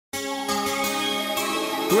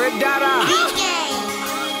Rip Dada.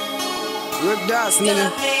 Rip Dots, nigga.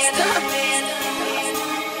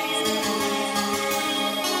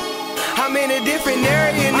 I'm in a different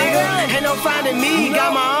area, nigga. Ain't no finding me.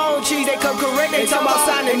 Got my own cheese, they come correct. They talk about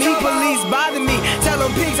signing me. Police bother me. Tell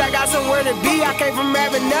them pigs I got somewhere to be. I came from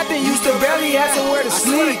having nothing. Used to barely have somewhere to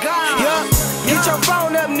sleep. Yup. Get your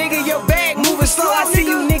phone up, nigga. Your bag moving slow. I see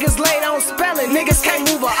you niggas late on spelling. Niggas can't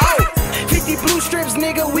move a O. 50 blue strips,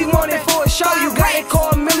 nigga. We want it for a show. You got it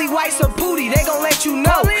called Millie White or Pootie. They gon' let you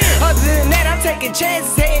know. Other than that, I'm taking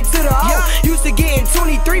chances, heading to the O. Used to getting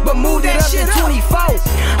 23, but moved it up to 24.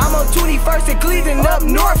 I'm on 21st and Cleveland up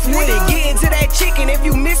north with it. Get into that chicken. If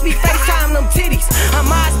you miss me, FaceTime them titties. I'm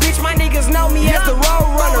Oz, bitch. My niggas know me as the road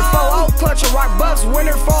runner. 4-0 clutcher, rock bucks,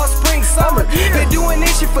 winter, fall, spring, summer. Been doing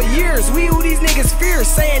this shit for years. We who these niggas fear.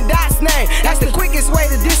 Saying Dot's name, that's the quickest way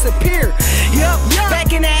to disappear. Yup,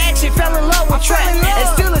 back in the action, fell in love with trap. And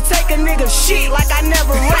still to take a nigga shit like I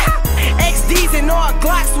never rap. XDs and all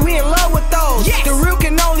Glocks, we in love with those. The real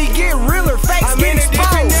can only get realer, fakes get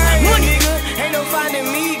exposed. Money, ain't no finding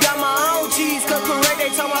me. Got my own cheese, cut correct. They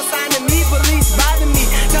talk about signing me, police bother me.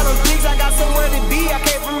 Tell them pigs I got somewhere to be. I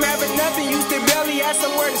came from having nothing, used to barely have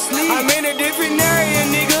somewhere to sleep. I'm in a different area,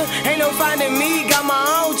 nigga. Ain't no finding me. Got my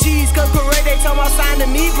own cheese, cut correct. They talk about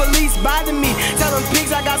signing me, police bother me. Tell them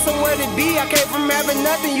pigs I got somewhere to be. I came from having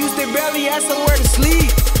nothing, used to barely have somewhere to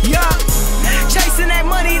sleep. Chasing that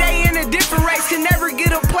money, they in a different race. Could never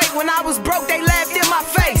get a plate. When I was broke, they laughed in my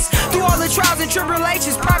face. Through all the trials and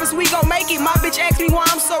tribulations, promise we gon' make it. My bitch asked me why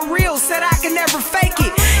I'm so real, said I can never fake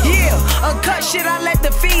it. Yeah, uncut shit, I let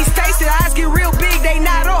the fiends taste it. Eyes get real big, they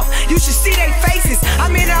not off. You should see they faces.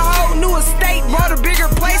 I'm in a whole new estate, bought a bigger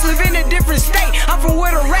place, live in a different state. I'm from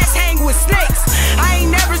where the rats hang with snakes. I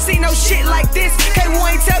ain't never seen no shit like this. K1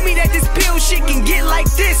 ain't tell me that this pill shit can get like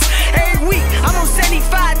this. Every week, I'm on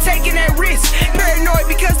 75, taking that risk. Paranoid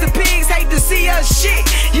because the pigs hate to see us shit.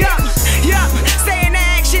 Yup, stay in the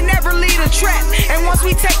action, never lead a trap. And once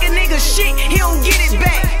we take a nigga shit, he don't get it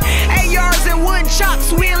back. ARs and wooden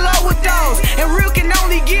chops, we in love with those. And real can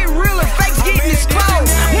only get realer, fakes getting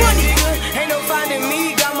exposed. Money, ain't no finding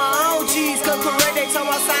me. Got my own cheese, cut correct. They talk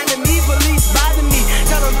about signing me, police bother me.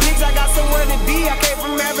 Tell them pigs I got somewhere to be. I came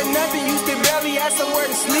from having nothing, used to barely have somewhere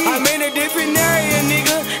to sleep. I'm in a different area,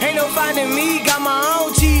 nigga. Ain't no finding me. Got my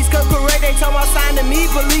own cheese, cut correct. They talk about signing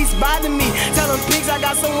me, police bother me. Tell them pigs I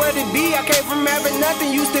got somewhere to be. I came from having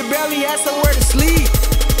nothing, used to barely have somewhere to sleep.